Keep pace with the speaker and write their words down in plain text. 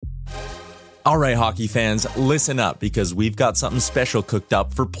All right, hockey fans, listen up because we've got something special cooked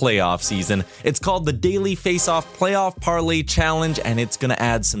up for playoff season. It's called the Daily Face-Off Playoff Parlay Challenge, and it's going to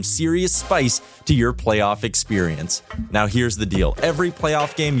add some serious spice to your playoff experience. Now, here's the deal. Every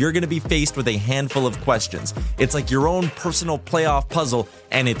playoff game, you're going to be faced with a handful of questions. It's like your own personal playoff puzzle,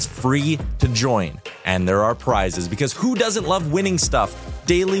 and it's free to join. And there are prizes, because who doesn't love winning stuff?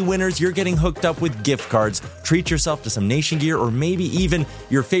 Daily winners, you're getting hooked up with gift cards. Treat yourself to some Nation gear or maybe even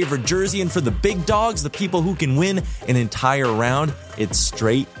your favorite jersey. And for the big dogs, the people who can win an entire round, it's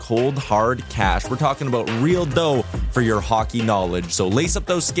straight, cold, hard cash. We're talking about real dough for your hockey knowledge. So lace up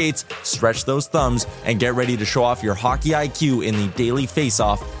those skates, stretch those thumbs, and get ready to show off your hockey IQ in the Daily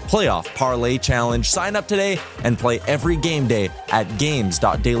Face-Off Playoff Parlay Challenge. Sign up today and play every game day at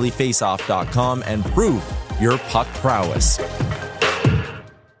games.dailyfaceoff.com and prove your puck prowess.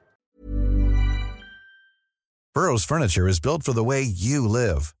 Burrow's furniture is built for the way you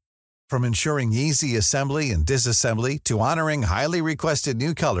live. From ensuring easy assembly and disassembly to honoring highly requested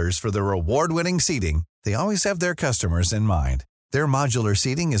new colors for their award-winning seating, they always have their customers in mind. Their modular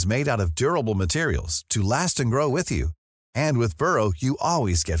seating is made out of durable materials to last and grow with you. And with Burrow, you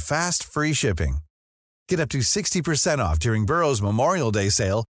always get fast, free shipping. Get up to 60% off during Burrow's Memorial Day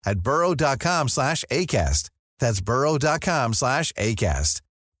sale at burrow.com/ACAST. That's burrow.com/ACAST.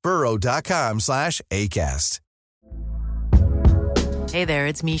 burrow.com/ACAST. Hey there,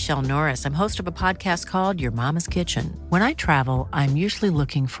 it's Michelle Norris. I'm host of a podcast called Your Mama's Kitchen. When I travel, I'm usually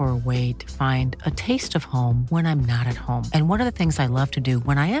looking for a way to find a taste of home when I'm not at home. And one of the things I love to do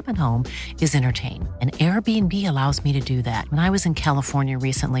when I am at home is entertain. And Airbnb allows me to do that. When I was in California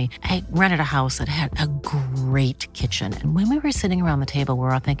recently, I rented a house that had a great kitchen. And when we were sitting around the table, we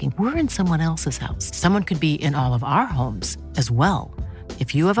were all thinking, we're in someone else's house. Someone could be in all of our homes as well.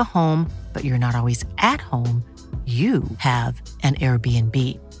 If you have a home, but you're not always at home, you have an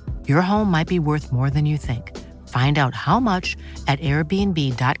Airbnb. Your home might be worth more than you think. Find out how much at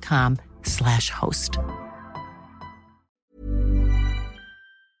airbnb.com/host.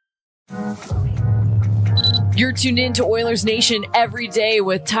 You're tuned in to Oilers Nation every day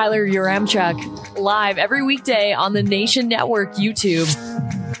with Tyler Yaremchuk, live every weekday on the Nation Network YouTube.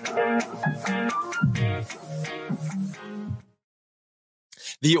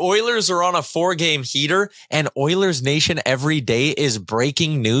 The Oilers are on a 4-game heater, and Oilers Nation every day is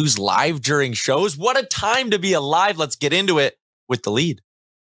breaking news live during shows. What a time to be alive. Let's get into it with the lead.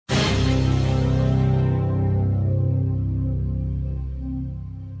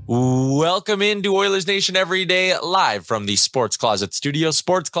 Welcome into Oilers Nation every day, live from the Sports Closet studio,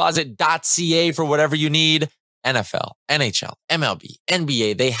 sportscloset.ca for whatever you need. NFL, NHL, MLB,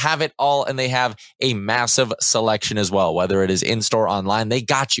 NBA, they have it all, and they have a massive selection as well. Whether it is in-store, online, they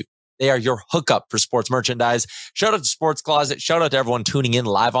got you. They are your hookup for sports merchandise. Shout out to Sports Closet. Shout out to everyone tuning in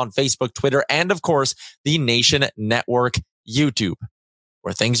live on Facebook, Twitter, and of course, the Nation Network YouTube,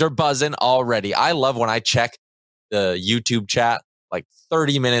 where things are buzzing already. I love when I check the YouTube chat like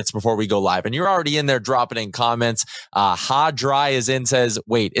 30 minutes before we go live, and you're already in there dropping in comments. Ha Dry is in, says,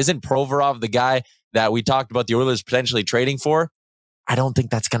 wait, isn't Provorov the guy that we talked about the Oilers potentially trading for? I don't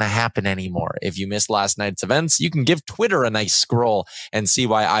think that's going to happen anymore. If you missed last night's events, you can give Twitter a nice scroll and see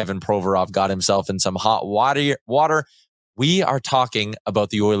why Ivan Provorov got himself in some hot water. We are talking about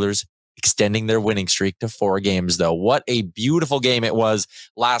the Oilers extending their winning streak to 4 games, though. What a beautiful game it was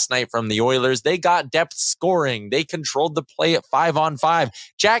last night from the Oilers. They got depth scoring. They controlled the play at 5-on-5.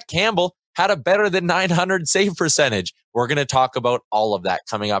 Jack Campbell had a better than 900 save percentage. We're going to talk about all of that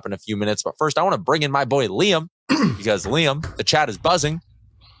coming up in a few minutes. But first, I want to bring in my boy Liam, because Liam, the chat is buzzing.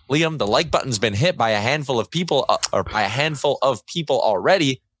 Liam, the like button's been hit by a handful of people,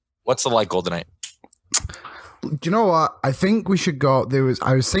 already. What's the like goal tonight? Do you know what? I think we should go.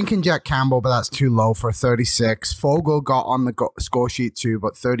 I was thinking Jack Campbell, but that's too low for 36. Fogle got on the score sheet too,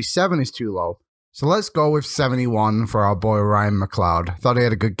 but 37 is too low. So let's go with 71 for our boy Ryan McLeod. Thought he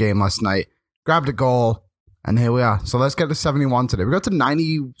had a good game last night. Grabbed a goal, and here we are. So let's get to 71 today. We got to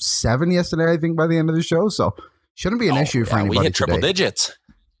 97 yesterday, I think, by the end of the show. So shouldn't be an issue for anybody. We hit triple today. Digits.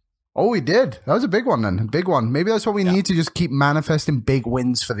 Oh, we did. That was a big one then. A big one. Maybe that's what we need to just keep manifesting big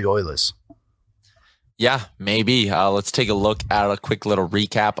wins for the Oilers. Yeah, maybe. Let's take a look at a quick little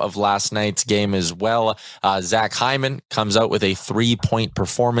recap of last night's game as well. Zach Hyman comes out with a 3-point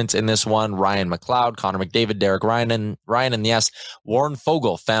performance in this one. Ryan McLeod, Connor McDavid, Derek Ryan, and yes, Warren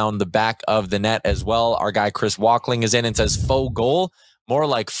Fogle found the back of the net as well. Our guy Chris Walkling is in and says faux goal, more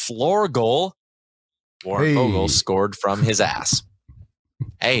like floor goal. Warren Fogle scored from his ass.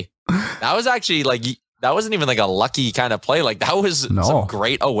 Hey, that was actually that wasn't even like a lucky kind of play. Like that was some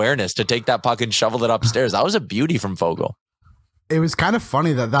great awareness to take that puck and shovel it upstairs. That was a beauty from Fogle. it was kind of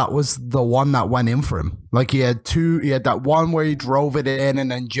funny that was the one that went in for him. Like he had that one where he drove it in, and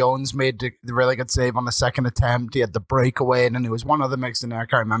then Jones made the really good save on the second attempt. He had the breakaway, and then there was one other mixed in there, I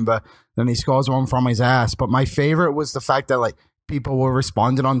can't remember. Then he scores one from his ass. But my favorite was the fact that like people were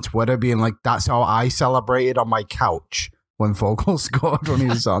responding on Twitter being like, that's how I celebrated on my couch when Fogle scored when he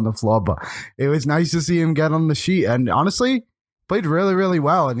was on the floor. But it was nice to see him get on the sheet, and honestly, played really, really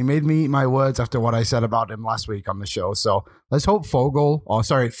well, and he made me eat my words after what I said about him last week on the show. So let's hope Fogle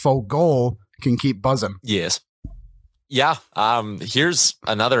can keep buzzing. Yes. Yeah. Here's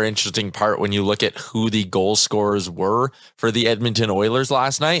another interesting part when you look at who the goal scorers were for the Edmonton Oilers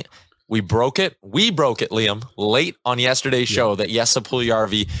last night. We broke it, Liam, late on yesterday's show that Jesse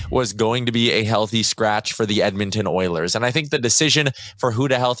Puljujarvi was going to be a healthy scratch for the Edmonton Oilers. And I think the decision for who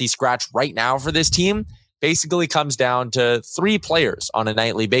to healthy scratch right now for this team basically comes down to three players on a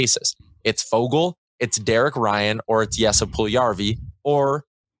nightly basis. It's Fogle, it's Derek Ryan, or it's Jesse Puljujarvi, or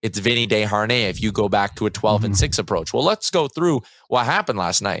it's Vinny Desharnais if you go back to a 12-6 approach. Well, let's go through what happened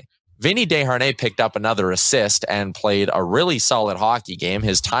last night. Vinny Desharnais picked up another assist and played a really solid hockey game.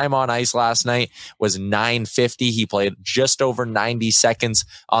 His time on ice last night was 9:50. He played just over 90 seconds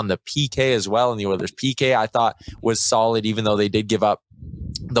on the PK as well. And the Oilers PK, I thought, was solid, even though they did give up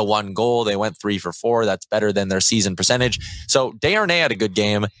the one goal. They went 3 for 4. That's better than their season percentage. So Desharnais had a good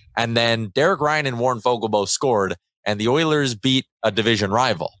game. And then Derek Ryan and Warren Fogle both scored, and the Oilers beat a division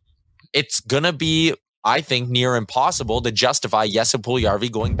rival. It's going to be, I think, near impossible to justify Jesse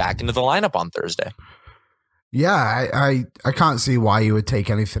Puljujarvi going back into the lineup on Thursday. Yeah, I can't see why you would take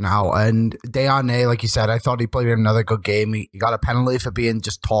anything out. And Desharnais, like you said, I thought he played another good game. He got a penalty for being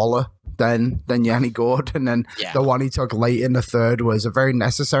just taller than Yanni Gourde. And then the one he took late in the third was a very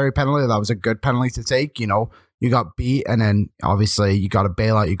necessary penalty. That was a good penalty to take. You know, you got beat, and then obviously you got to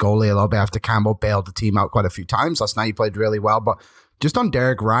bail out your goalie a little bit after Campbell bailed the team out quite a few times. Last night he played really well, but just on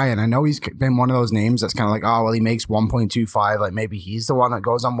Derek Ryan, I know he's been one of those names that's kind of like, oh, well, he makes 1.25. Like maybe he's the one that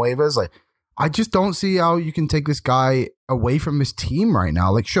goes on waivers. Like, I just don't see how you can take this guy away from his team right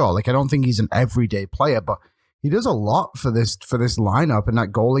now. Like, sure, like I don't think he's an everyday player, but he does a lot for this lineup. And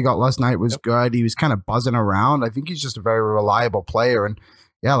that goal he got last night was good. He was kind of buzzing around. I think he's just a very reliable player. And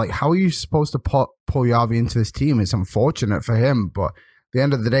yeah, like how are you supposed to put Puljujarvi into this team? It's unfortunate for him, but at the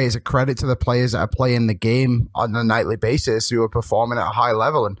end of the day, it's a credit to the players that are playing the game on a nightly basis who are performing at a high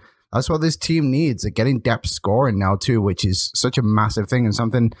level. And that's what this team needs. They're getting depth scoring now too, which is such a massive thing and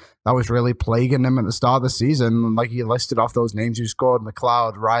something that was really plaguing them at the start of the season. Like you listed off those names who scored,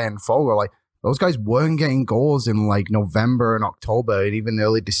 McLeod, Ryan, Fogle, like those guys weren't getting goals in like November and October and even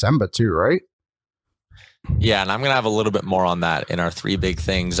early December too, right? Yeah, and I'm going to have a little bit more on that in our three big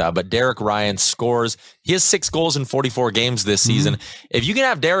things. But Derek Ryan scores. He has 6 goals in 44 games this season. If you can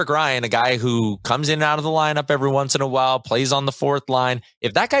have Derek Ryan, a guy who comes in and out of the lineup every once in a while, plays on the fourth line,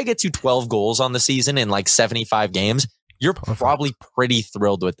 if that guy gets you 12 goals on the season in like 75 games, you're probably pretty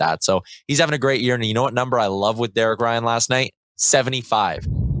thrilled with that. So he's having a great year. And you know what number I love with Derek Ryan last night? 75.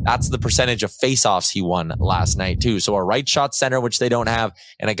 That's the percentage of faceoffs he won last night too. So a right shot center, which they don't have,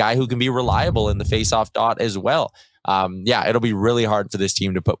 and a guy who can be reliable in the faceoff dot as well. Yeah, it'll be really hard for this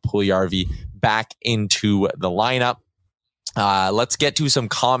team to put Puljujarvi back into the lineup. Let's get to some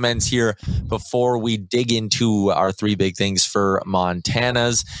comments here before we dig into our three big things for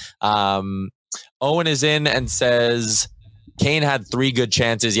Montana's. Owen is in and says, Kane had 3 good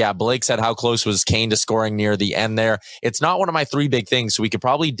chances. Yeah, Blake said how close was Kane to scoring near the end there. It's not one of my 3 big things, so we could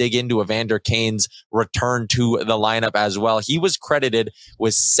probably dig into Evander Kane's return to the lineup as well. He was credited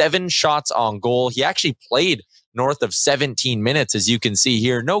with 7 shots on goal. He actually played north of 17 minutes, as you can see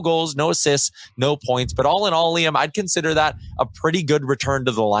here. No goals, no assists, no points. But all in all, Liam, I'd consider that a pretty good return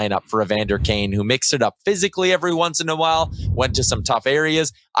to the lineup for Evander Kane, who mixed it up physically every once in a while, went to some tough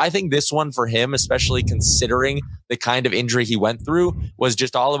areas. I think this one for him, especially considering the kind of injury he went through, was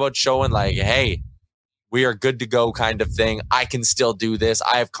just all about showing like, hey, we are good to go kind of thing. I can still do this.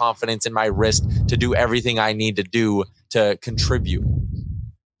 I have confidence in my wrist to do everything I need to do to contribute.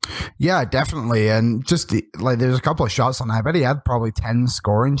 Yeah, definitely. And just like there's a couple of shots on that. I bet he had probably 10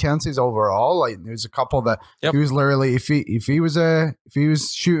 scoring chances overall. Like there's a couple that he was literally, if he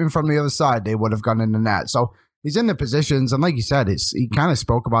was shooting from the other side, they would have gone in the net. So he's in the positions, and like you said, he kind of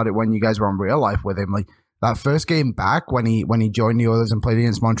spoke about it when you guys were on Real Life with him. Like that first game back when he joined the Oilers and played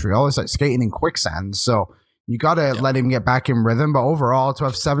against Montreal, it's like skating in quicksand. So you got to let him get back in rhythm. But overall, to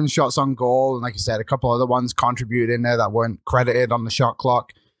have 7 shots on goal, and like I said, a couple other ones contributed in there that weren't credited on the shot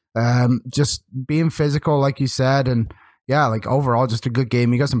clock. Just being physical, like you said, and yeah, like overall, just a good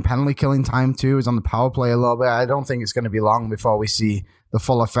game. He got some penalty killing time too. He's on the power play a little bit. I don't think it's going to be long before we see the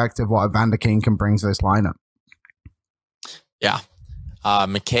full effect of what Evander Kane can bring to this lineup. Yeah.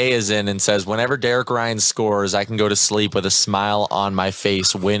 McKay is in and says, whenever Derek Ryan scores, I can go to sleep with a smile on my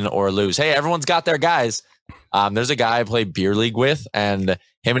face, win or lose. Hey, everyone's got their guys. There's a guy I play beer league with, and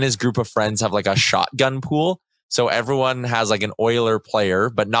him and his group of friends have like a shotgun pool. So everyone has like an Oiler player,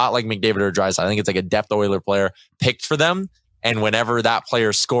 but not like McDavid or Draisaitl. I think it's like a depth Oiler player picked for them. And whenever that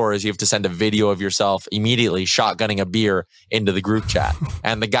player scores, you have to send a video of yourself immediately shotgunning a beer into the group chat.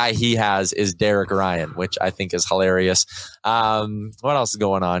 And the guy he has is Derek Ryan, which I think is hilarious. What else is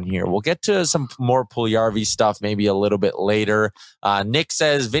going on here? We'll get to some more Puljujarvi stuff maybe a little bit later. Nick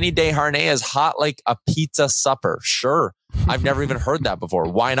says, Vinny Desharnais is hot like a pizza supper. Sure. I've never even heard that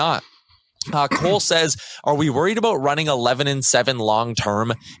before. Why not? Cole says, are we worried about running 11-7 long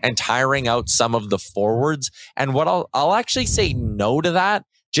term and tiring out some of the forwards? And what I'll actually say no to that,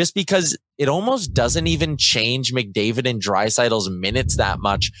 just because it almost doesn't even change McDavid and Draisaitl's minutes that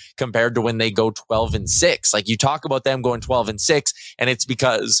much compared to when they go 12-6. Like, you talk about them going 12-6, and it's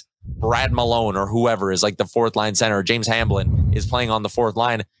because Brad Malone or whoever is like the fourth line center, James Hamblin is playing on the fourth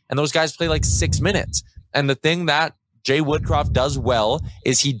line, and those guys play like 6 minutes. And the thing that Jay Woodcroft does well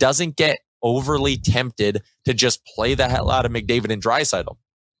is he doesn't get overly tempted to just play the hell out of McDavid and Draisaitl.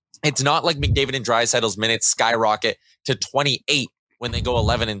 It's not like McDavid and Draisaitl's minutes skyrocket to 28 when they go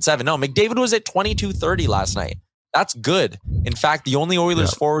 11-7. No, McDavid was at 22:30 last night. That's good. In fact, the only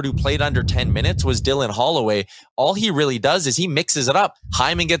Oilers forward who played under 10 minutes was Dylan Holloway. All he really does is he mixes it up.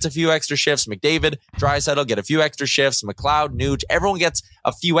 Hyman gets a few extra shifts. McDavid, Draisaitl get a few extra shifts. McLeod, Nuge, everyone gets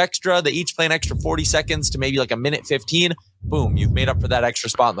a few extra. They each play an extra 40 seconds to maybe like a minute 15. Boom, you've made up for that extra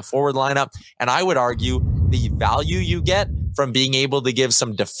spot in the forward lineup. And I would argue the value you get from being able to give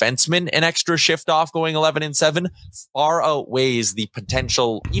some defensemen an extra shift off going 11-7 far outweighs the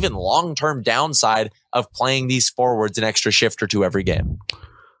potential, even long-term downside of playing these forwards an extra shift or two every game.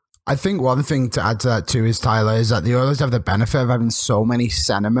 I think one thing to add to that too is, Tyler, is that the Oilers have the benefit of having so many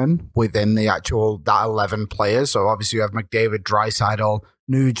centermen within the actual, that 11 players. So obviously you have McDavid, Draisaitl,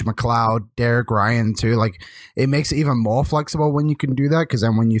 Nuge, McLeod, Derek Ryan too. Like, it makes it even more flexible when you can do that, because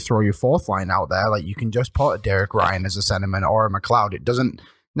then when you throw your fourth line out there, like, you can just put a Derek Ryan as a centerman or a McLeod. It doesn't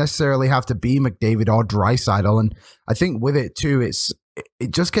necessarily have to be McDavid or Draisaitl. And I think with it too,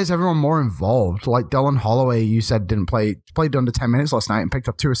 it just gets everyone more involved. Like Dylan Holloway, you said played under 10 minutes last night and picked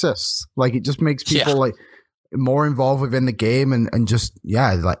up 2 assists. Like, it just makes people like more involved within the game and just,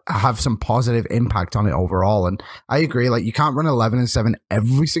 like, have some positive impact on it overall. And I agree, like, you can't run 11-7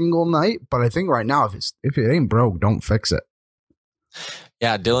 every single night, but I think right now, if it ain't broke, don't fix it.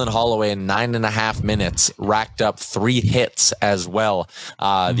 Yeah, Dylan Holloway in 9.5 minutes racked up 3 hits as well.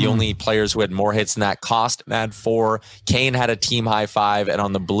 The only players who had more hits than that, Kost had 4. Kane had a team high 5. And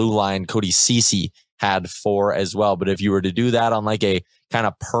on the blue line, Cody Ceci had 4 as well. But if you were to do that on like a kind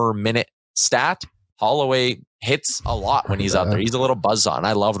of per minute stat, Holloway hits a lot when he's out there. He's a little buzzsaw.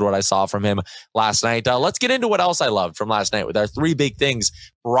 I loved what I saw from him last night. Let's get into what else I loved from last night with our 3 big things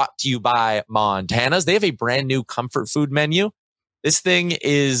brought to you by Montana's. They have a brand new comfort food menu. This thing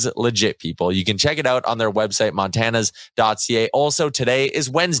is legit, people. You can check it out on their website, montanas.ca. Also, today is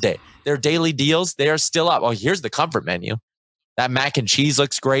Wednesday. Their daily deals, they are still up. Oh, here's the comfort menu. That mac and cheese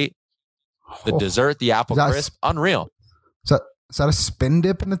looks great. The dessert, the apple crisp, unreal. Is that a spin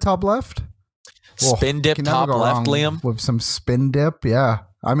dip in the top left? Spin dip top left, Liam. With some spin dip, yeah.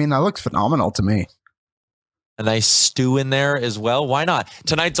 I mean, that looks phenomenal to me. A nice stew in there as well. Why not?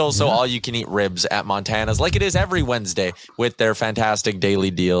 Tonight's also all you can eat ribs at Montana's, like it is every Wednesday with their fantastic daily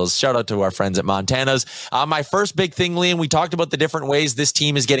deals. Shout out to our friends at Montana's. My first big thing, Liam, we talked about the different ways this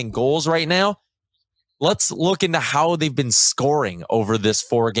team is getting goals right now. Let's look into how they've been scoring over this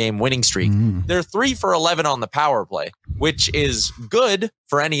 4-game winning streak. They're 3 for 11 on the power play, which is good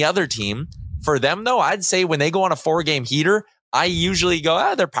for any other team. For them, though, I'd say when they go on a 4-game heater, I usually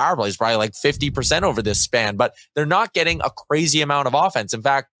go, their power play is probably like 50% over this span, but they're not getting a crazy amount of offense. In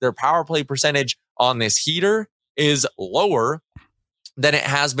fact, their power play percentage on this heater is lower than it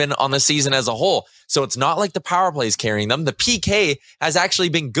has been on the season as a whole. So it's not like the power play is carrying them. The PK has actually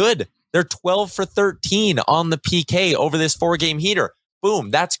been good. They're 12 for 13 on the PK over this 4-game heater. Boom,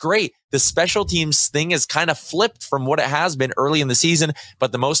 that's great. The special teams thing is kind of flipped from what it has been early in the season.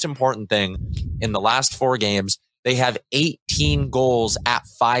 But the most important thing, in the last 4 games, they have 18 goals at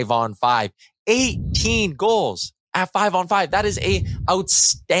 5-on-5. 18 goals at 5-on-5. That is a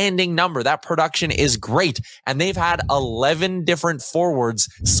outstanding number. That production is great. And they've had 11 different forwards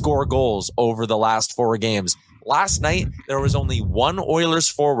score goals over the last 4 games. Last night, there was only one Oilers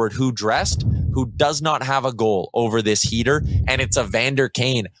forward who dressed who does not have a goal over this heater, and it's Evander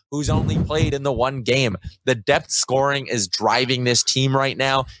Kane, who's only played in the 1 game. The depth scoring is driving this team right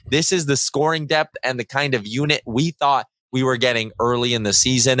now. This is the scoring depth and the kind of unit we thought we were getting early in the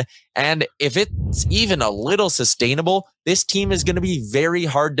season. And if it's even a little sustainable, this team is going to be very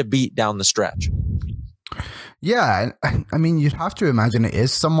hard to beat down the stretch. Yeah, I mean, you'd have to imagine it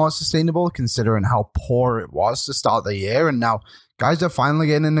is somewhat sustainable considering how poor it was to start the year. And now guys are finally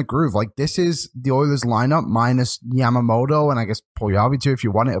getting in the groove. Like, this is the Oilers lineup minus Yamamoto and I guess Puljujarvi too if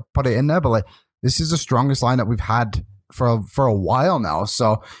you want to put it in there. But like, this is the strongest lineup we've had for a while now.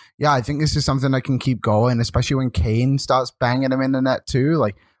 So yeah, I think this is something that can keep going, especially when Kane starts banging him in the net too.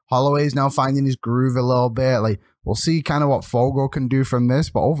 Like, Holloway's now finding his groove a little bit. Like, we'll see kind of what Fogo can do from this.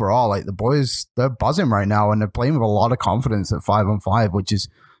 But overall, like, the boys, they're buzzing right now and they're playing with a lot of confidence at 5-on-5, which is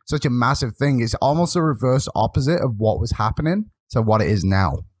such a massive thing. It's almost a reverse opposite of what was happening to what it is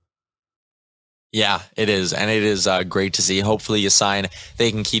now. Yeah, it is. And it is great to see. Hopefully, a sign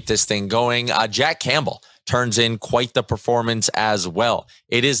they can keep this thing going. Jack Campbell turns in quite the performance as well.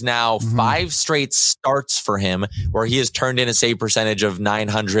 It is now 5 straight starts for him where he has turned in a save percentage of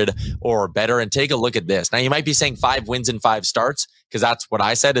 900 or better. And take a look at this. Now, you might be saying 5 wins and 5 starts because that's what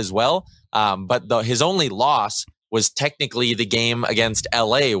I said as well. But his only loss was technically the game against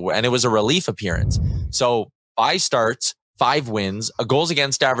LA, and it was a relief appearance. So 5 starts, 5 wins, a goals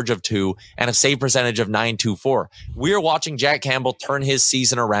against average of 2, and a save percentage of 924. We're watching Jack Campbell turn his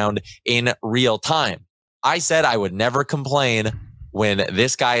season around in real time. I said I would never complain when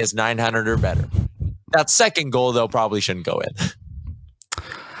this guy is 900 or better. That second goal, though, probably shouldn't go in.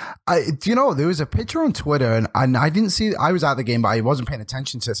 There was a picture on Twitter, and I didn't see. I was at the game, but I wasn't paying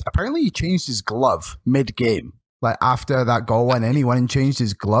attention to this. Apparently, he changed his glove mid-game. Like, after that goal went in, he went and changed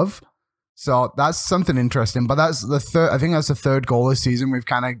his glove. So that's something interesting. But that's the third. I think that's the third goal this season we've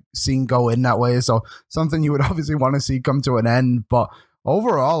kind of seen go in that way. So something you would obviously want to see come to an end. But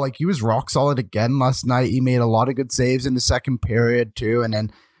overall, like, he was rock solid again last night. He made a lot of good saves in the second period too. And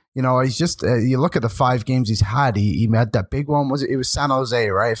then, he's just, you look at the 5 games he's had, he had that big one. It was San Jose,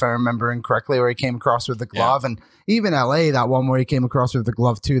 right? If I remember correctly, where he came across with the glove. Yeah. And even LA, that one where he came across with the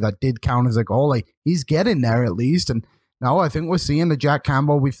glove too, that did count as a goal. Like, he's getting there at least. And now I think we're seeing the Jack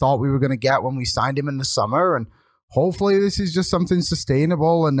Campbell we thought we were going to get when we signed him in the summer. And hopefully this is just something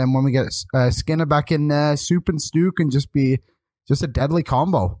sustainable. And then when we get Skinner back in there, Soup and Stu can just be just a deadly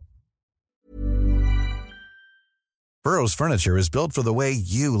combo. Burrow's furniture is built for the way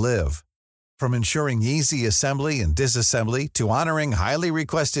you live. From ensuring easy assembly and disassembly to honoring highly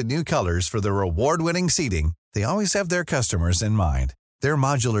requested new colors for their award-winning seating, they always have their customers in mind. Their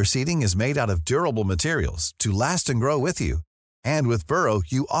modular seating is made out of durable materials to last and grow with you. And with Burrow,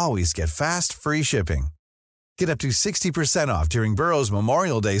 you always get fast, free shipping. Get up to 60% off during Burrow's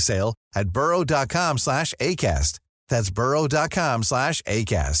Memorial Day sale at burrow.com/ACAST. That's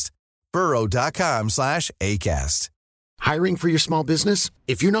burrow.com/ACAST. burrow.com/ACAST. Hiring for your small business?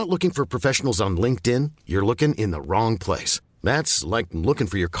 If you're not looking for professionals on LinkedIn, you're looking in the wrong place. That's like looking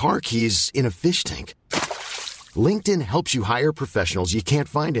for your car keys in a fish tank. LinkedIn helps you hire professionals you can't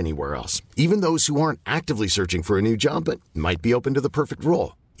find anywhere else, even those who aren't actively searching for a new job but might be open to the perfect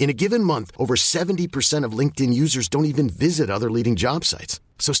role. In a given month, over 70% of LinkedIn users don't even visit other leading job sites.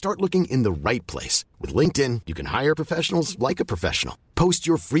 So start looking in the right place. With LinkedIn, you can hire professionals like a professional. Post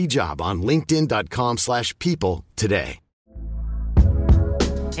your free job on linkedin.com/people today.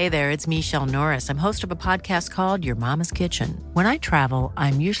 Hey there, it's Michelle Norris. I'm host of a podcast called Your Mama's Kitchen. When I travel,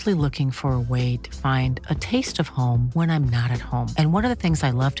 I'm usually looking for a way to find a taste of home when I'm not at home. And one of the things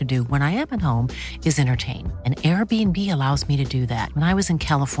I love to do when I am at home is entertain. And Airbnb allows me to do that. When I was in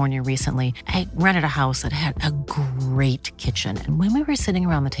California recently, I rented a house that had a great kitchen. And when we were sitting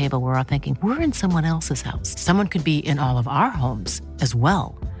around the table, we were all thinking, we're in someone else's house. Someone could be in all of our homes as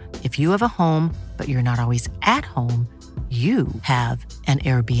well. If you have a home, but you're not always at home, you have an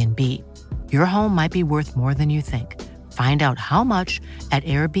Airbnb. Your home might be worth more than you think. Find out how much at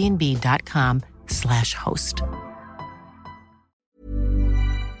airbnb.com/host.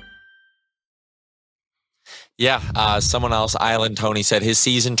 Yeah, someone else, Island Tony, said his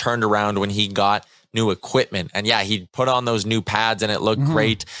season turned around when he got new equipment. And yeah, he put on those new pads and it looked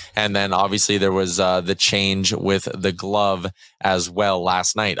great. And then obviously there was the change with the glove as well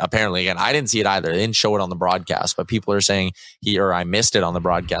last night. Apparently, again, I didn't see it either. They didn't show it on the broadcast, but people are saying I missed it on the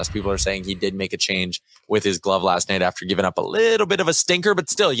broadcast. People are saying he did make a change with his glove last night after giving up a little bit of a stinker. But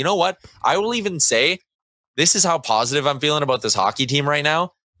still, you know what? I will even say this is how positive I'm feeling about this hockey team right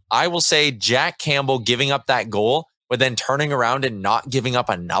now. I will say Jack Campbell giving up that goal, but then turning around and not giving up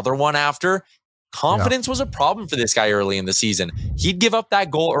another one after. Confidence was a problem for this guy early in the season. He'd give up that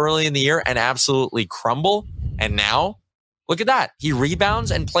goal early in the year and absolutely crumble. And now, look at that. He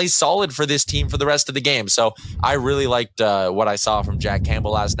rebounds and plays solid for this team for the rest of the game. So I really liked what I saw from Jack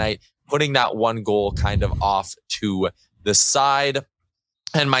Campbell last night, putting that one goal kind of off to the side.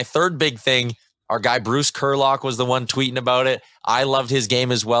 And my third big thing, our guy Bruce Kurlock was the one tweeting about it. I loved his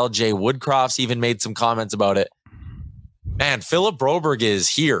game as well. Jay Woodcroft's even made some comments about it. Man, Philip Broberg is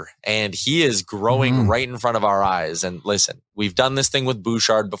here, and he is growing right in front of our eyes. And listen, we've done this thing with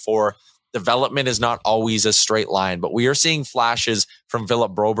Bouchard before. Development is not always a straight line, but we are seeing flashes from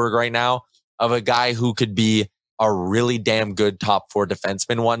Philip Broberg right now of a guy who could be a really damn good top 4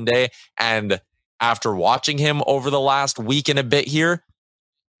 defenseman one day. And after watching him over the last week and a bit here,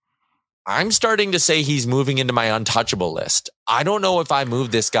 I'm starting to say he's moving into my untouchable list. I don't know if I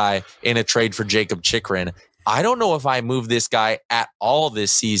move this guy in a trade for Jacob Chychrun. I don't know if I move this guy at all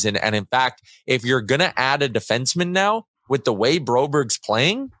this season. And in fact, if you're going to add a defenseman now with the way Broberg's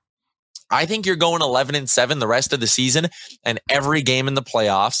playing, I think you're going 11-7 the rest of the season and every game in the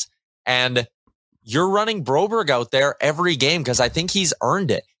playoffs. And you're running Broberg out there every game because I think he's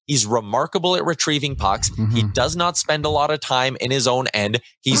earned it. He's remarkable at retrieving pucks. He does not spend a lot of time in his own end.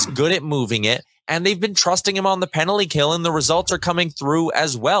 He's good at moving it. And they've been trusting him on the penalty kill, and the results are coming through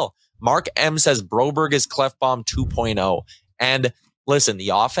as well. Mark M says Broberg is Clefbaum 2.0. And listen,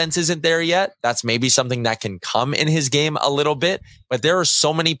 the offense isn't there yet. That's maybe something that can come in his game a little bit. But there are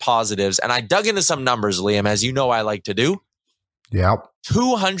so many positives. And I dug into some numbers, Liam, as you know I like to do. Yep.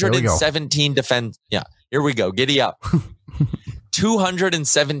 217 defense. Yeah, here we go. Giddy up.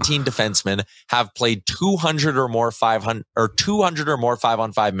 217 defensemen have played 200 or more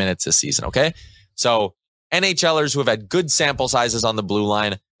 5-on-5 minutes this season. Okay. So NHLers who have had good sample sizes on the blue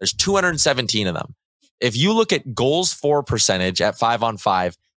line, there's 217 of them. If you look at goals for percentage at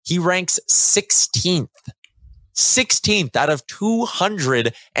 5-on-5, he ranks 16th out of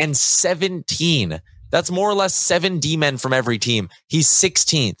 217. That's more or less 7 D-men from every team. He's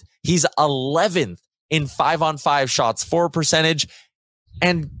 16th. He's 11th in 5-on-5 shots for percentage.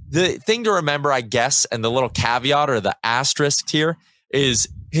 And the thing to remember, I guess, and the little caveat or the asterisk here is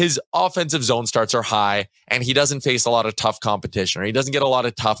his offensive zone starts are high and he doesn't face a lot of tough competition or he doesn't get a lot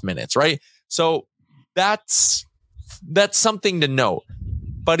of tough minutes, right? So that's something to note.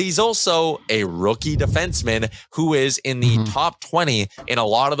 But he's also a rookie defenseman who is in the top 20 in a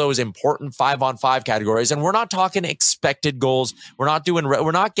lot of those important 5-on-5 categories. And we're not talking expected goals. We're not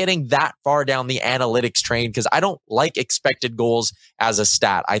getting that far down the analytics train because I don't like expected goals as a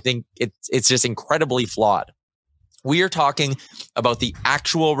stat. I think it's just incredibly flawed. We are talking about the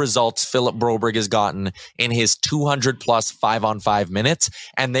actual results Philip Broberg has gotten in his 200 plus 5-on-5 minutes,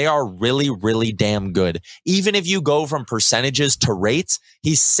 and they are really, really damn good. Even if you go from percentages to rates,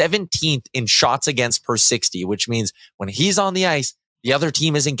 he's 17th in shots against per 60, which means when he's on the ice, the other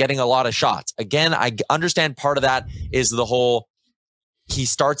team isn't getting a lot of shots. Again, I understand part of that is the whole, he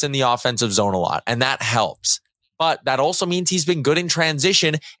starts in the offensive zone a lot, and that helps. But that also means he's been good in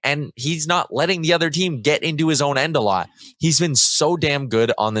transition and he's not letting the other team get into his own end a lot. He's been so damn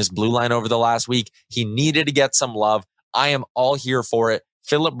good on this blue line over the last week. He needed to get some love. I am all here for it.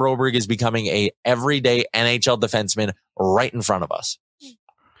 Philip Broberg is becoming a everyday NHL defenseman right in front of us.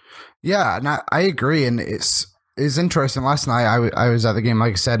 Yeah, and I agree. And it's interesting. Last night I was at the game,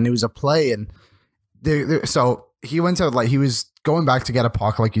 like I said, and it was a play. And so he went out, like he was going back to get a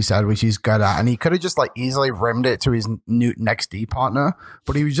puck, like you said, which he's good at, and he could have just like easily rimmed it to his new next D partner,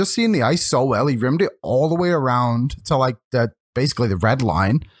 but he was just seeing the ice so well, he rimmed it all the way around to like basically the red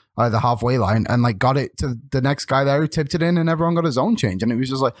line, the halfway line, and like got it to the next guy there who tipped it in, and everyone got his own change. And it was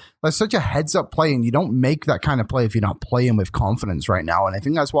just like, that's such a heads up play, and you don't make that kind of play if you're not playing with confidence right now. And I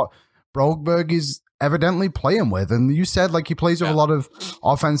think that's what Broberg is evidently playing with. And you said like he plays with a lot of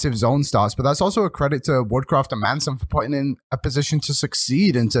offensive zone starts, but that's also a credit to Woodcroft and Manson for putting in a position to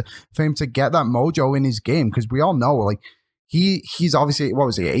succeed and for him to get that mojo in his game. Because we all know like he's obviously, what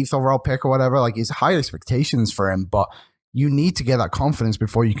was he, 8th overall pick or whatever, like he's high expectations for him, but you need to get that confidence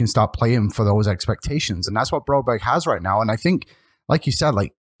before you can start playing for those expectations. And that's what Broberg has right now. And I think, like you said,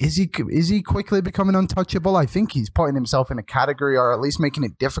 like, is he quickly becoming untouchable? I think he's putting himself in a category, or at least making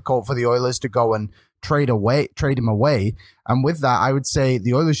it difficult for the Oilers to go and trade him away. And with that, I would say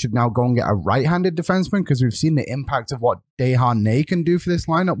the Oilers should now go and get a right-handed defenseman, because we've seen the impact of what Desharnais can do for this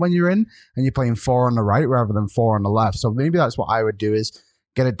lineup when you're in and you're playing 4 on the right rather than 4 on the left. So maybe that's what I would do, is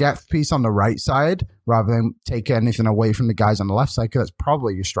get a depth piece on the right side rather than take anything away from the guys on the left side, because that's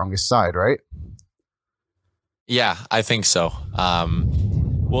probably your strongest side, right? Yeah, I think so.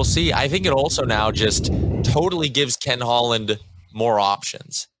 We'll see. I think it also now just totally gives Ken Holland more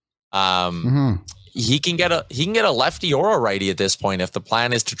options. he can get a lefty or a righty at this point if the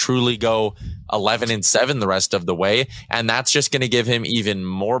plan is to truly go 11-7 the rest of the way. And that's just going to give him even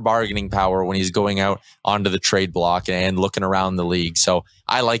more bargaining power when he's going out onto the trade block and looking around the league. So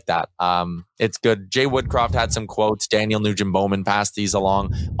I like that. It's good. Jay Woodcroft had some quotes. Daniel Nugent-Bowman passed these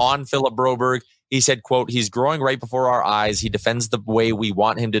along on Philip Broberg. He said, quote, "He's growing right before our eyes. He defends the way we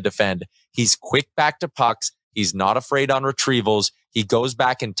want him to defend. He's quick back to pucks. He's not afraid on retrievals. He goes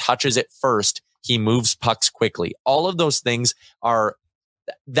back and touches it first. He moves pucks quickly." All of those things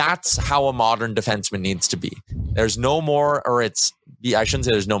that's how a modern defenseman needs to be. There's no more, I shouldn't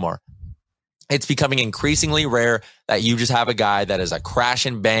say there's no more. It's becoming increasingly rare that you just have a guy that is a crash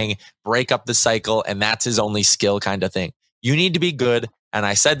and bang, break up the cycle, and that's his only skill kind of thing. You need to be good. And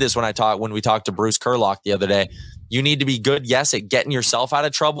I said this when we talked to Bruce Kurlock the other day. You need to be good, yes, at getting yourself out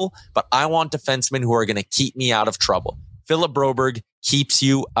of trouble, but I want defensemen who are going to keep me out of trouble. Philip Broberg keeps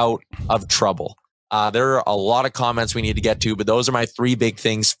you out of trouble. There are a lot of comments we need to get to, but those are my three big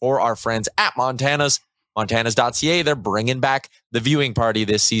things for our friends at Montanas.ca. They're bringing back the viewing party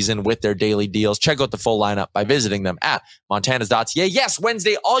this season with their daily deals. Check out the full lineup by visiting them at Montanas.ca. Yes,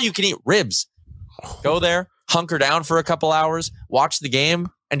 Wednesday, all you can eat ribs. Go there, hunker down for a couple hours, watch the game,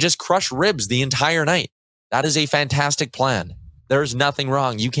 and just crush ribs the entire night. That is a fantastic plan. There's nothing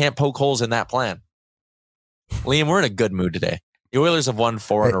wrong. You can't poke holes in that plan. Liam, we're in a good mood today. The Oilers have won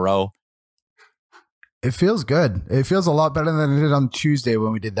 4 in a row. It feels good. It feels a lot better than it did on Tuesday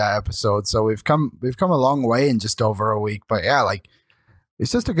when we did that episode. So we've come a long way in just over a week. But yeah,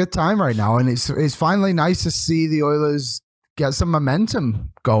 it's just a good time right now, and it's finally nice to see the Oilers get some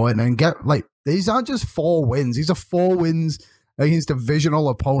momentum going and get these aren't just 4 wins. These are 4 wins against divisional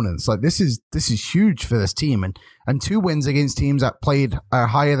opponents. This is huge for this team, and 2 wins against teams that played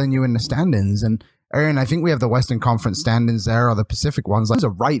higher than you in the standings. And Aaron, I think we have the Western Conference standings there, or the Pacific ones. Those are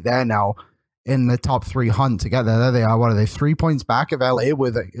right there now in the top 3 hunt together. There they are. What are they? 3 points back of LA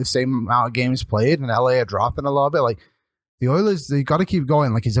with the same amount of games played, and LA are dropping a little bit. The Oilers, they got to keep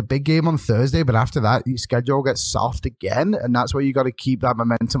going. It's a big game on Thursday, but after that, your schedule gets soft again, and that's where you got to keep that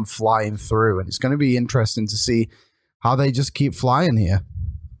momentum flying through. And it's going to be interesting to see how they just keep flying here.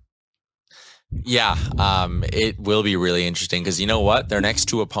 Yeah, it will be really interesting because you know what? Their next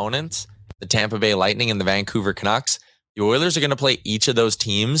 2 opponents, the Tampa Bay Lightning and the Vancouver Canucks, the Oilers are going to play each of those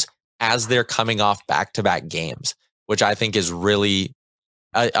teams as they're coming off back-to-back games, which I think is really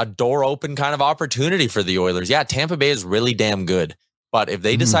a door open kind of opportunity for the Oilers. Yeah, Tampa Bay is really damn good, but if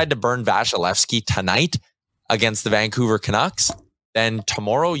they decide to burn Vasilevsky tonight against the Vancouver Canucks, then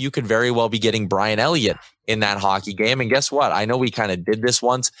tomorrow you could very well be getting Brian Elliott in that hockey game. And guess what? I know we kind of did this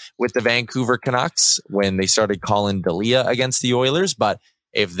once with the Vancouver Canucks when they started calling D'Elia against the Oilers, but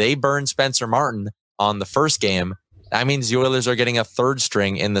if they burn Spencer Martin on the first game, that means the Oilers are getting a 3rd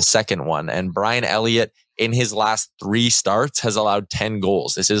string in the second one. And Brian Elliott, in his last 3 starts, has allowed 10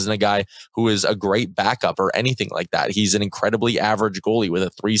 goals. This isn't a guy who is a great backup or anything like that. He's an incredibly average goalie with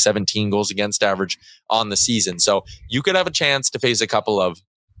a .317 goals against average on the season. So you could have a chance to face a couple of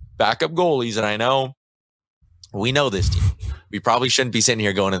backup goalies. And I know we know this team. We probably shouldn't be sitting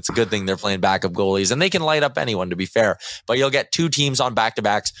here going, it's a good thing they're playing backup goalies, and they can light up anyone, to be fair. But you'll get 2 teams on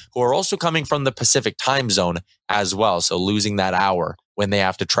back-to-backs who are also coming from the Pacific time zone as well. So losing that hour when they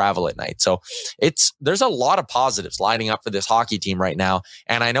have to travel at night. So there's a lot of positives lining up for this hockey team right now.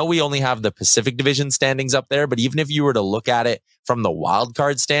 And I know we only have the Pacific Division standings up there, but even if you were to look at it from the wild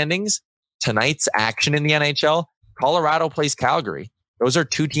card standings, tonight's action in the NHL, Colorado plays Calgary. Those are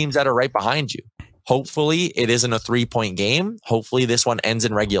 2 teams that are right behind you. Hopefully it isn't a 3-point game. Hopefully this one ends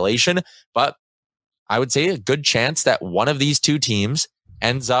in regulation, but I would say a good chance that one of these 2 teams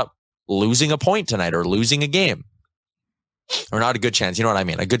ends up losing a point tonight or losing a game. Or not a good chance. You know what I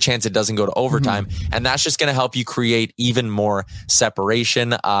mean? A good chance it doesn't go to overtime. And that's just going to help you create even more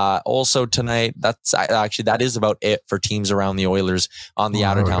separation. Also tonight, that is about it for teams around the Oilers on the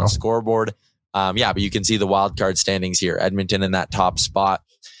Outer Town scoreboard. But you can see the wild card standings here. Edmonton in that top spot.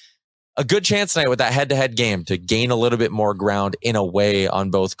 A good chance tonight with that head-to-head game to gain a little bit more ground in a way on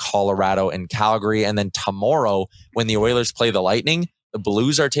both Colorado and Calgary. And then tomorrow, when the Oilers play the Lightning, the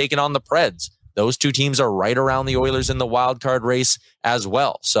Blues are taking on the Preds. Those 2 teams are right around the Oilers in the wild card race as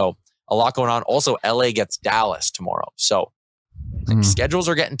well. So a lot going on. Also, LA gets Dallas tomorrow. So schedules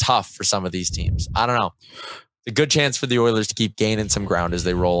are getting tough for some of these teams. I don't know. It's a good chance for the Oilers to keep gaining some ground as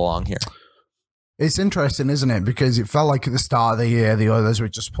they roll along here. It's interesting, isn't it? Because it felt like at the start of the year, the Oilers were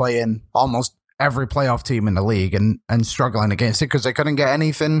just playing almost every playoff team in the league and struggling against it because they couldn't get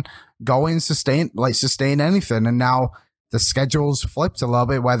anything going, sustain anything. And now the schedule's flipped a little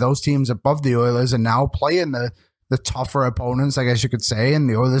bit where those teams above the Oilers are now playing the the tougher opponents, I guess you could say, and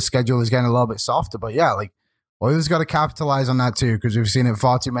the Oilers' schedule is getting a little bit softer. But yeah, like Oilers got to capitalize on that too, because we've seen it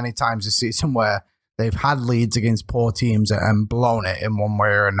far too many times this season where they've had leads against poor teams and blown it in one way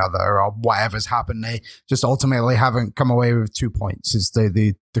or another, or whatever's happened. They just ultimately haven't come away with 2 points. Is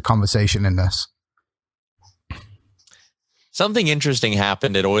the conversation in this. Something interesting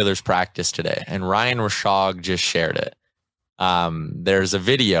happened at Oilers practice today, and Ryan Rashog just shared it. There's a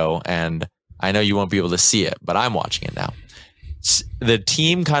video, and I know you won't be able to see it, but I'm watching it now. The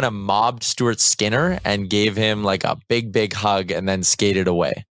team kind of mobbed Stuart Skinner and gave him like a big hug and then skated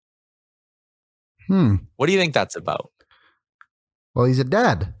away. What do you think that's about? Well, he's a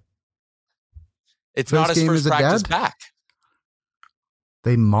dad. It's not his first practice back.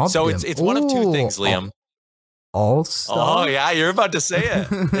 They mobbed him. So it's one of two things, Liam. All-star? Oh, yeah, you're about to say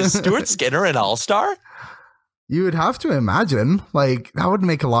it. Is Stuart Skinner an all-star? You would have to imagine. Like, that would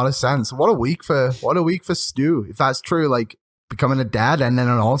make a lot of sense. What a week for Stu. If that's true, like becoming a dad and then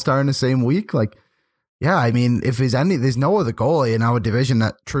an all-star in the same week. Like, yeah, I mean, if there's no other goalie in our division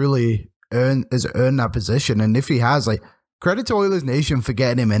that truly has earned that position. And if he has, like, credit to Oilers Nation for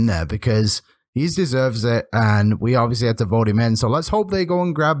getting him in there, because he deserves it, and we obviously had to vote him in. So let's hope they go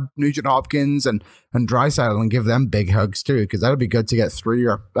and grab Nugent Hopkins and Draisaitl and give them big hugs too, because that would be good to get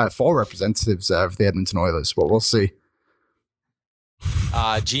 4 representatives of the Edmonton Oilers. But we'll see.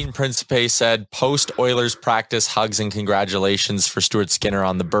 Gene Principe said, post Oilers practice hugs and congratulations for Stuart Skinner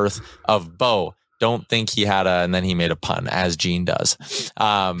on the birth of Bo. Don't think he had and then he made a pun, as Gene does.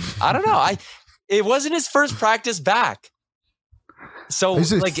 I don't know. It wasn't his first practice back. So,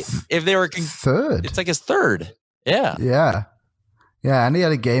 like, if they were third, it's like his third. Yeah. Yeah. Yeah. And he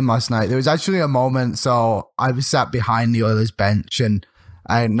had a game last night. There was actually a moment. So I was sat behind the Oilers bench and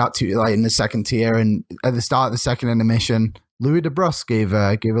not too like in the second tier. And at the start of the second intermission, Louis DeBrusque gave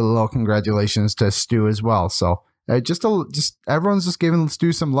a little congratulations to Stu as well. So just everyone's just giving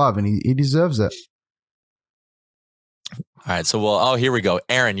Stu some love, and he deserves it. All right. So, here we go.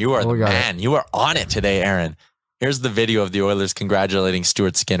 Aaron, you are the man. You are on it today, Aaron. Here's the video of the Oilers congratulating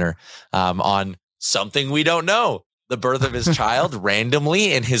Stuart Skinner on something we don't know. The birth of his child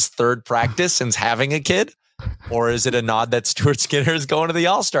randomly in his third practice since having a kid? Or is it a nod that Stuart Skinner is going to the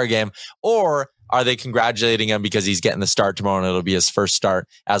All-Star game? Or are they congratulating him because he's getting the start tomorrow and it'll be his first start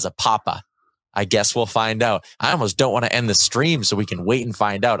as a papa? I guess we'll find out. I almost don't want to end the stream so we can wait and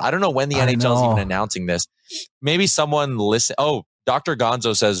find out. I don't know when the NHL is even announcing this. Maybe someone listen. Oh, Dr.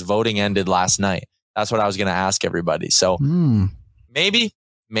 Gonzo says voting ended last night. That's what I was going to ask everybody. So maybe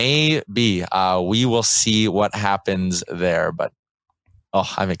we will see what happens there. But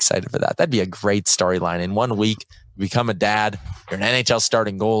I'm excited for that. That'd be a great storyline. In 1 week, you become a dad. You're an NHL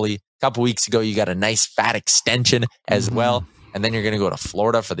starting goalie. A couple weeks ago, you got a nice fat extension as well. And then you're going to go to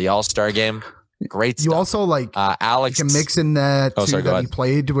Florida for the All-Star game. Great stuff. You also Alex can mix in there he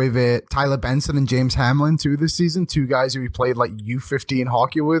played with Tyler Benson and James Hamlin too this season. 2 guys who he played like U15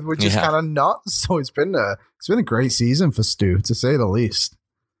 hockey with, which is kind of nuts. So it's been a great season for Stu, to say the least.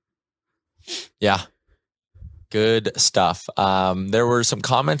 Yeah. Good stuff. There were some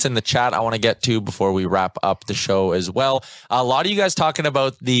comments in the chat I want to get to before we wrap up the show as well. A lot of you guys talking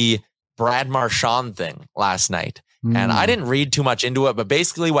about the Brad Marchand thing last night. And I didn't read too much into it, but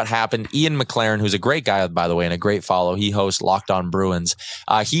basically what happened, Ian McLaren, who's a great guy, by the way, and a great follow, he hosts Locked On Bruins.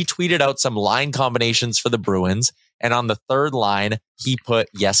 He tweeted out some line combinations for the Bruins. And on the third line, he put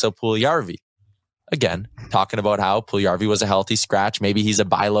Jesse Puljujarvi. Again, talking about how Puljujarvi was a healthy scratch. Maybe he's a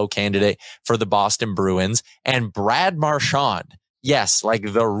buy low candidate for the Boston Bruins. And Brad Marchand, yes,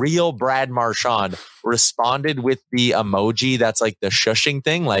 like the real Brad Marchand, responded with the emoji that's like the shushing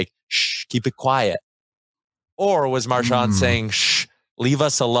thing, like, shh, keep it quiet. Or was Marchand saying, shh, leave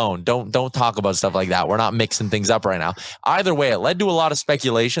us alone. Don't talk about stuff like that. We're not mixing things up right now. Either way, it led to a lot of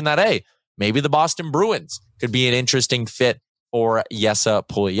speculation that, hey, maybe the Boston Bruins could be an interesting fit for Jesse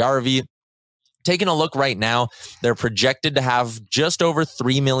Puljujarvi. Taking a look right now, they're projected to have just over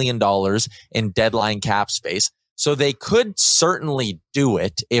 $3 million in deadline cap space. So they could certainly do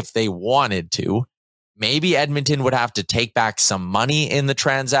it if they wanted to. Maybe Edmonton would have to take back some money in the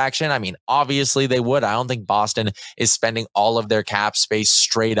transaction. I mean, obviously they would. I don't think Boston is spending all of their cap space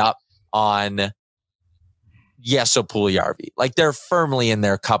straight up on Jesse Puljujarvi. Like, they're firmly in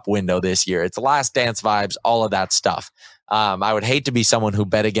their cup window this year. It's last dance vibes, all of that stuff. I would hate to be someone who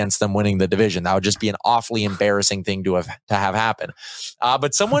bet against them winning the division. That would just be an awfully embarrassing thing to have happen.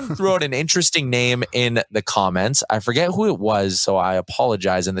 But someone threw out an interesting name in the comments. I forget who it was, so I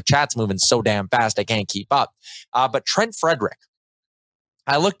apologize. And the chat's moving so damn fast, I can't keep up. But Trent Frederick.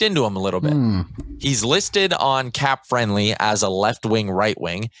 I looked into him a little bit. He's listed on Cap Friendly as a left wing, right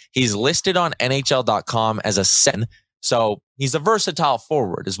wing. He's listed on NHL.com as a center. So he's a versatile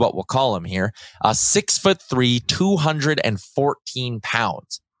forward, is what we'll call him here. 6'3", 214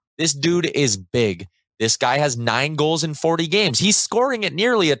 pounds. This dude is big. This guy has 9 goals in 40 games. He's scoring at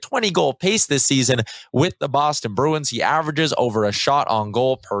nearly a 20-goal pace this season with the Boston Bruins. He averages over a shot on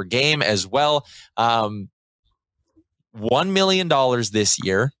goal per game as well. $1 million this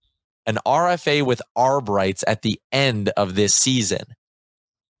year, an RFA with arb rights at the end of this season.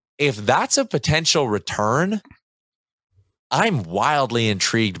 If that's a potential return, I'm wildly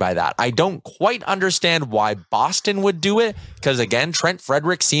intrigued by that. I don't quite understand why Boston would do it, because again, Trent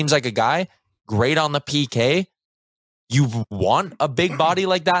Frederick seems like a guy great on the PK. You want a big body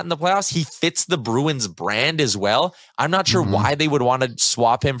like that in the playoffs. He fits the Bruins brand as well. I'm not sure why they would want to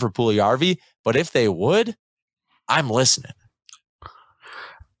swap him for Puljujarvi, but if they would, I'm listening.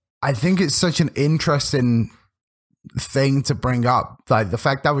 I think it's such an interesting thing to bring up. Like the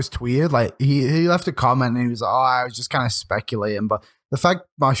fact that was tweeted, like he left a comment and he was like, I was just kind of speculating. But the fact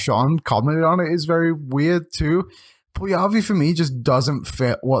Marchand commented on it is very weird too. Puljujarvi for me just doesn't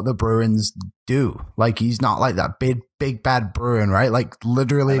fit what the Bruins do. Like he's not like that big bad Bruin, right? Like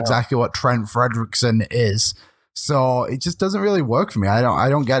literally exactly what Trent Fredrickson is. So it just doesn't really work for me. I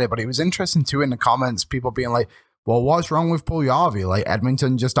don't get it. But it was interesting too in the comments, people being like, well, what's wrong with Puljujarvi? Like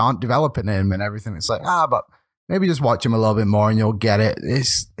Edmonton just aren't developing him and everything. It's like, but maybe just watch him a little bit more and you'll get it.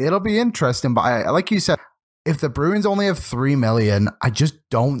 It'll be interesting. But like you said, if the Bruins only have $3 million, I just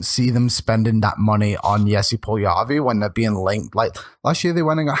don't see them spending that money on Jesse Puljujarvi when they're being linked. Like last year, they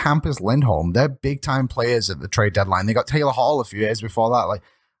went and got Hampus Lindholm. They're big time players at the trade deadline. They got Taylor Hall a few years before that. Like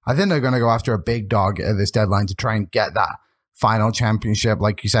I think they're going to go after a big dog at this deadline to try and get that final championship.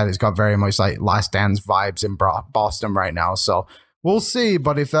 Like you said, it's got very much like Last Dance vibes in Boston right now. So we'll see.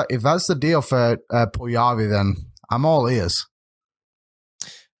 But if that's the deal for Puljujarvi, then I'm all ears.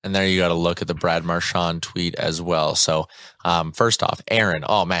 And there you got to look at the Brad Marchand tweet as well. So first off, Aaron.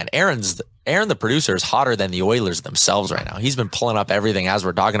 Oh man, Aaron, the producer, is hotter than the Oilers themselves right now. He's been pulling up everything as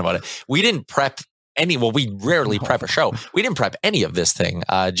we're talking about it. We didn't prep we rarely prep a show. We didn't prep any of this thing.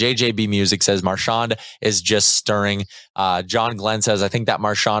 JJB Music says Marchand is just stirring. John Glenn says, I think that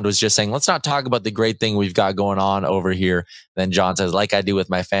Marchand was just saying, let's not talk about the great thing we've got going on over here. Then John says, like I do with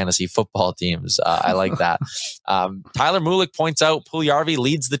my fantasy football teams. I like that. Tyler Mulick points out Puljujarvi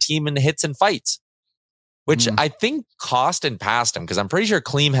leads the team in hits and fights, which I think cost and passed him because I'm pretty sure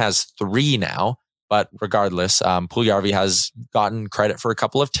Kleem has 3 now. But regardless, Puljujarvi has gotten credit for a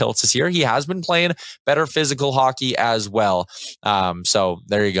couple of tilts this year. He has been playing better physical hockey as well. So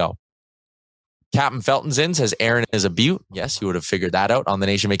there you go. Captain Felton's in, says Aaron is a beaut. Yes, you would have figured that out on the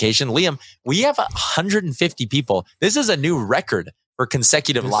Nation Vacation. Liam, we have 150 people. This is a new record for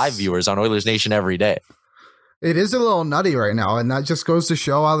consecutive live viewers on Oilers Nation every day. It is a little nutty right now, and that just goes to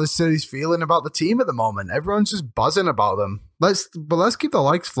show how the city's feeling about the team at the moment. Everyone's just buzzing about them. Let's keep the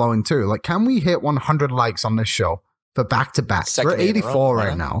likes flowing too. Like, can we hit 100 likes on this show for back-to-back? We're 84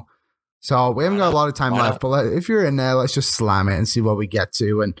 right now. So we haven't got a lot of time left, but if you're in there, let's just slam it and see what we get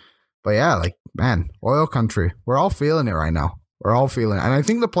to. But yeah, like, man, oil country. We're all feeling it right now. We're all feeling it. And I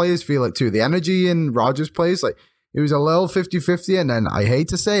think the players feel it too. The energy in Rogers' plays, like, it was a little 50-50, and then I hate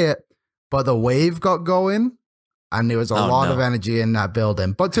to say it, but the wave got going. And there was a lot of energy in that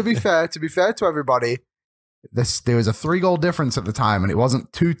building. But to be fair to everybody, there was a 3-goal difference at the time, and it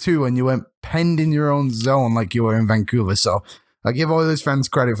wasn't 2-2, and you went penned in your own zone like you were in Vancouver. So I give all those fans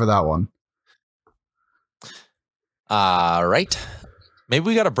credit for that one. Right. Maybe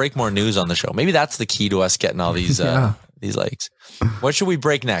we got to break more news on the show. Maybe that's the key to us getting all these these likes. What should we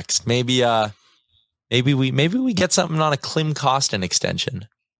break next? Maybe we get something on a Klim Kostin extension.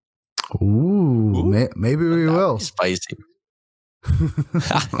 Ooh. Maybe we will. Spicy.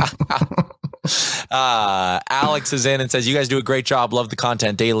 Alex is in and says, you guys do a great job. Love the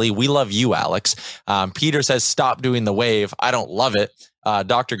content daily. We love you, Alex. Peter says, stop doing the wave. I don't love it.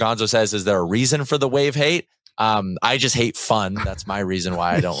 Dr. Gonzo says, is there a reason for the wave hate? I just hate fun. That's my reason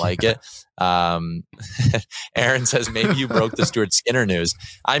why I don't like it. Aaron says, maybe you broke the Stuart Skinner news.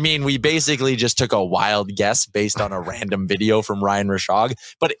 I mean, we basically just took a wild guess based on a random video from Ryan Rishaug.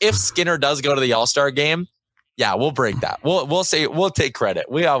 But if Skinner does go to the All-Star game, yeah, we'll break that. We'll say, we'll take credit.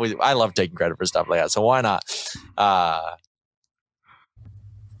 I love taking credit for stuff like that. So why not?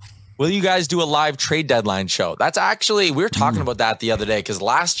 Will you guys do a live trade deadline show? That's actually, we were talking about that the other day because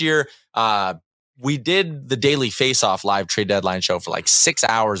last year, we did the Daily Face-Off live trade deadline show for like 6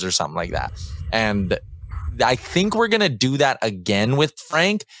 hours or something like that. And I think we're going to do that again with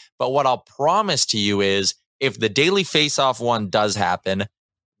Frank. But what I'll promise to you is if the daily face-off one does happen,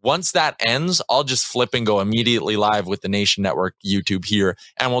 once that ends, I'll just flip and go immediately live with the Nation Network YouTube here,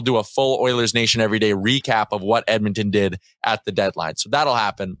 and we'll do a full Oilers Nation Everyday recap of what Edmonton did at the deadline. So that'll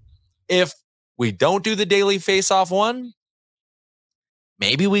happen. If we don't do the daily face-off one,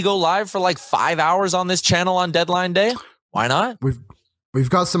 maybe we go live for like 5 hours on this channel on deadline day. Why not? We've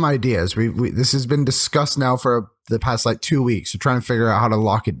got some ideas. This has been discussed now for the past like 2 weeks. We're trying to figure out how to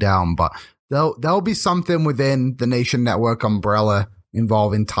lock it down, but there'll be something within the Nation Network umbrella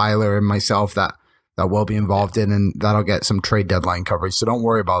involving Tyler and myself that we'll be involved in, and that'll get some trade deadline coverage. So don't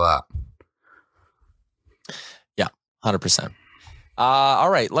worry about that. Yeah, 100%. All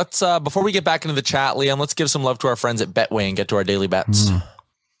right, let's before we get back into the chat, Liam, let's give some love to our friends at Betway and get to our daily bets.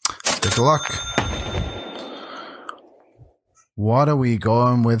 Take a look. What are we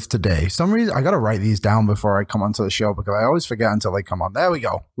going with today? Some reason I got to write these down before I come onto the show because I always forget until they come on. There we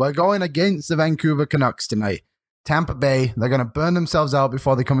go. We're going against the Vancouver Canucks tonight. Tampa Bay, they're going to burn themselves out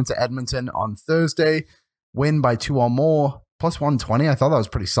before they come into Edmonton on Thursday. Win by 2 or more. Plus 120. I thought that was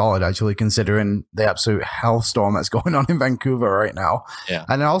pretty solid, actually, considering the absolute hellstorm that's going on in Vancouver right now. Yeah.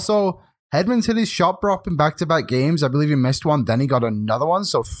 And also, Hedman's hit his shot prop in back-to-back games. I believe he missed one, then he got another one.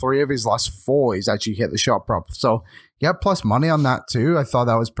 So 3 of his last 4, he's actually hit the shot prop. So yeah, plus money on that too. I thought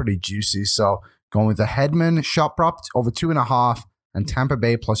that was pretty juicy. So going with the Hedman shot prop over 2.5 and Tampa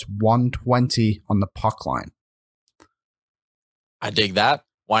Bay plus 120 on the puck line. I dig that.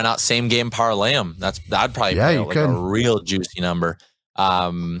 Why not same game parlay them? That'd probably be like a real juicy number.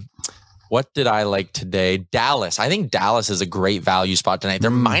 What did I like today? Dallas. I think Dallas is a great value spot tonight.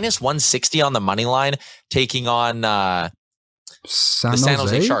 They're minus 160 on the money line, taking on the San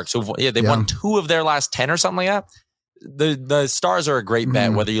Jose Sharks. So yeah, they've won 2 of their last 10 or something like that. The Stars are a great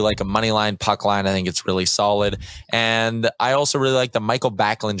bet, whether you like a money line, puck line. I think it's really solid. And I also really like the Michael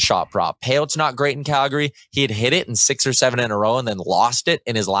Backlund shot prop. Payout's not great in Calgary. He had hit it in 6 or 7 in a row and then lost it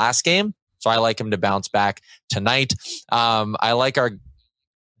in his last game. So I like him to bounce back tonight. I like our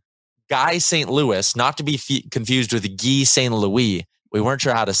Guy St. Louis, not to be confused with Guy St. Louis. We weren't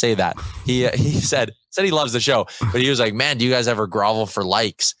sure how to say that. He said he loves the show, but he was like, man, do you guys ever grovel for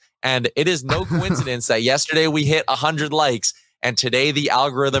likes? And it is no coincidence that yesterday we hit 100 likes and today the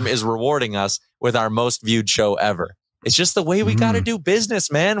algorithm is rewarding us with our most viewed show ever. It's just the way we got to do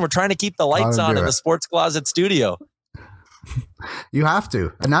business, man. We're trying to keep the lights on in the Sports Closet studio. You have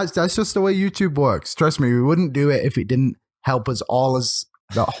to. And that's just the way YouTube works. Trust me, we wouldn't do it if it didn't help us all as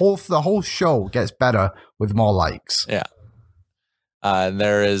the whole show gets better with more likes. Yeah.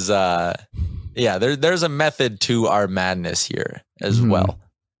 There is there's a method to our madness here as well.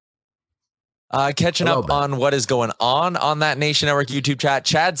 Catching up on what is going on that Nation Network YouTube chat.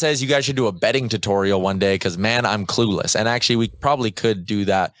 Chad says you guys should do a betting tutorial one day because, man, I'm clueless. And actually, we probably could do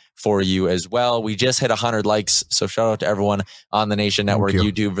that for you as well. We just hit 100 likes, so shout out to everyone on the Nation Network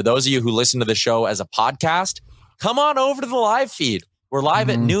YouTube. For those of you who listen to the show as a podcast, come on over to the live feed. We're live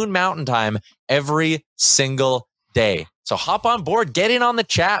at noon Mountain Time every single day. So hop on board, get in on the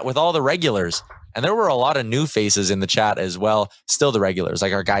chat with all the regulars. And there were a lot of new faces in the chat as well. Still the regulars,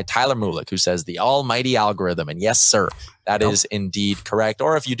 like our guy Tyler Mulick, who says the almighty algorithm. And yes, sir, that is indeed correct.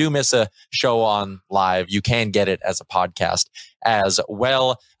 Or if you do miss a show on live, you can get it as a podcast as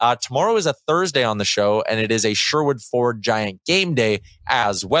well. Tomorrow is a Thursday on the show, and it is a Sherwood Ford Giant game day,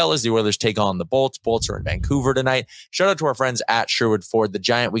 as well as the Oilers take on the Bolts. Bolts are in Vancouver tonight. Shout out to our friends at Sherwood Ford the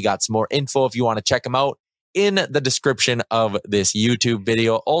Giant. We got some more info if you want to check them out in the description of this YouTube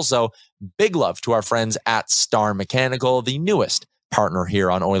video. Also, big love to our friends at Star Mechanical, the newest partner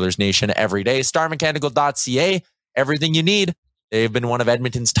here on Oilers Nation every day. StarMechanical.ca, everything you need. They've been one of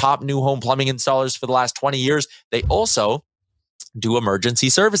Edmonton's top new home plumbing installers for the last 20 years. They also do emergency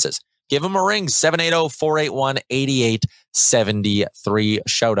services. Give them a ring, 780-481-8873.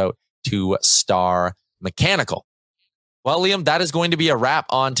 Shout out to Star Mechanical. Well, Liam, that is going to be a wrap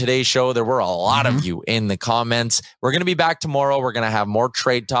on today's show. There were a lot of you in the comments. We're going to be back tomorrow. We're going to have more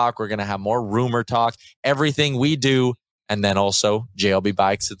trade talk. We're going to have more rumor talk, everything we do. And then also JLB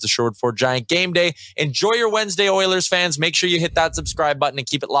Bikes. It's a Sherwood Ford Giant game day. Enjoy your Wednesday, Oilers fans. Make sure you hit that subscribe button and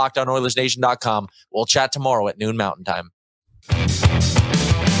keep it locked on OilersNation.com. We'll chat tomorrow at noon Mountain Time.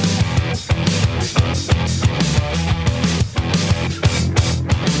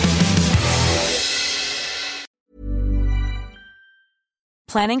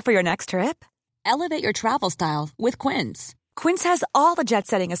 Planning for your next trip? Elevate your travel style with Quince. Quince has all the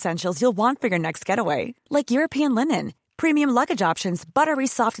jet-setting essentials you'll want for your next getaway, like European linen, premium luggage options, buttery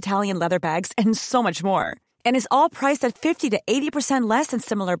soft Italian leather bags, and so much more. And is all priced at 50 to 80% less than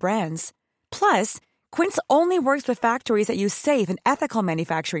similar brands. Plus, Quince only works with factories that use safe and ethical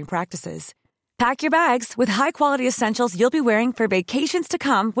manufacturing practices. Pack your bags with high-quality essentials you'll be wearing for vacations to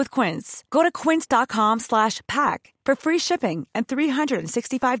come with Quince. Go to quince.com/pack for free shipping and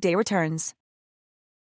 365-day returns.